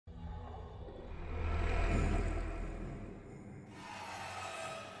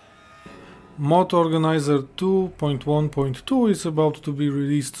Mod Organizer 2.1.2 is about to be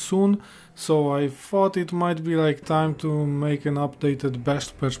released soon, so I thought it might be like time to make an updated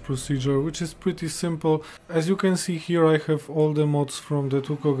bash patch procedure, which is pretty simple. As you can see here, I have all the mods from the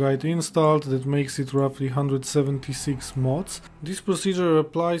TUCOGUIDE installed. That makes it roughly 176 mods. This procedure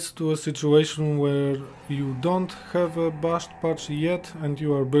applies to a situation where you don't have a bash patch yet and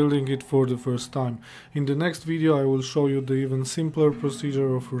you are building it for the first time. In the next video I will show you the even simpler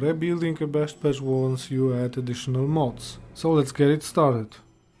procedure of rebuilding a bash patch once you add additional mods. So let's get it started.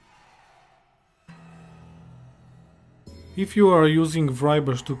 If you are using Wrye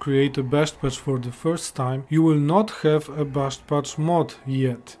Bash to create a bash patch for the first time, you will not have a bash patch mod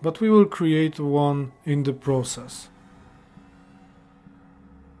yet, but we will create one in the process.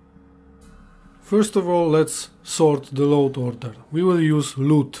 First of all, let's sort the load order. We will use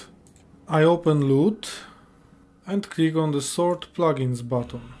loot. I open loot and click on the sort plugins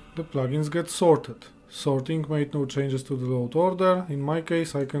button. The plugins get sorted. Sorting made no changes to the load order. In my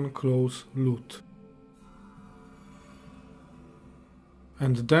case, I can close loot.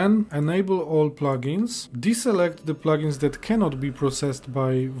 And then enable all plugins. Deselect the plugins that cannot be processed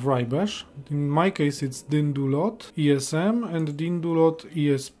by Wrye Bash. In my case it's DynDOLOD, ESM and DynDOLOD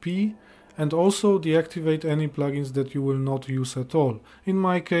ESP, and also deactivate any plugins that you will not use at all. In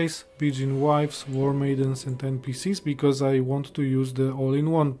my case, Pigeon Wives, War Maidens and NPCs, because I want to use the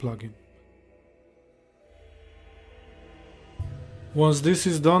all-in-one plugin. Once this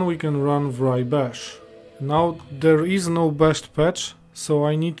is done, we can run Wrye Bash. Now there is no bash patch, so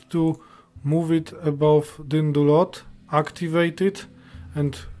I need to move it above DynDOLOD, activate it,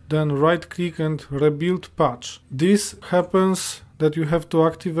 and then right click and rebuild patch. This happens that you have to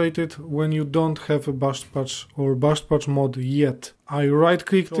activate it when you don't have a bash patch or bash patch mod yet. I right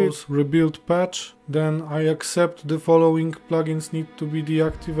clicked it, rebuild patch, then I accept the following plugins need to be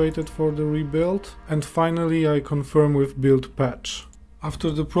deactivated for the rebuild, and finally I confirm with build patch. After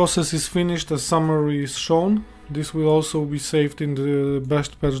the process is finished, a summary is shown. This will also be saved in the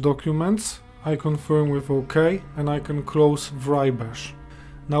bash patch documents. I confirm with OK and I can close Wrye Bash.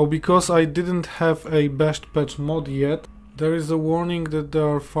 Now, because I didn't have a bash patch mod yet, there is a warning that there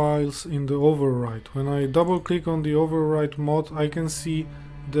are files in the overwrite. When I double click on the overwrite mod, I can see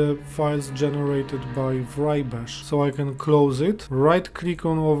the files generated by Wrye Bash. So I can close it, right click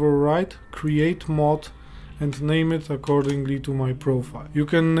on overwrite, create mod, and name it accordingly to my profile. You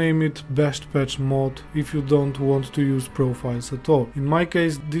can name it bash patch mod if you don't want to use profiles at all. In my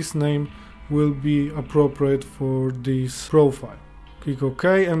case, this name will be appropriate for this profile. Click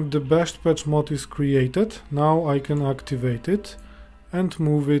OK and the bash patch mod is created. Now I can activate it and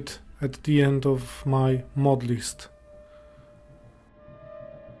move it at the end of my mod list.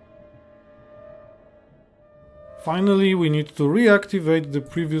 Finally, we need to reactivate the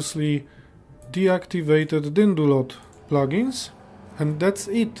previously deactivated DynDOLOD plugins, and that's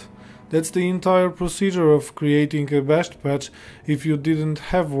it. That's the entire procedure of creating a bash patch if you didn't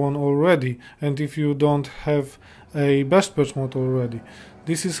have one already and if you don't have a bash patch mod already.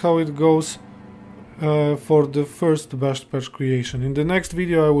 This is how it goes for the first bash patch creation. In the next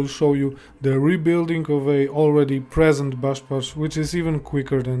video I will show you the rebuilding of a already present bash patch, which is even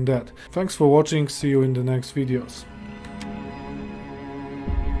quicker than that. Thanks for watching, see you in the next videos.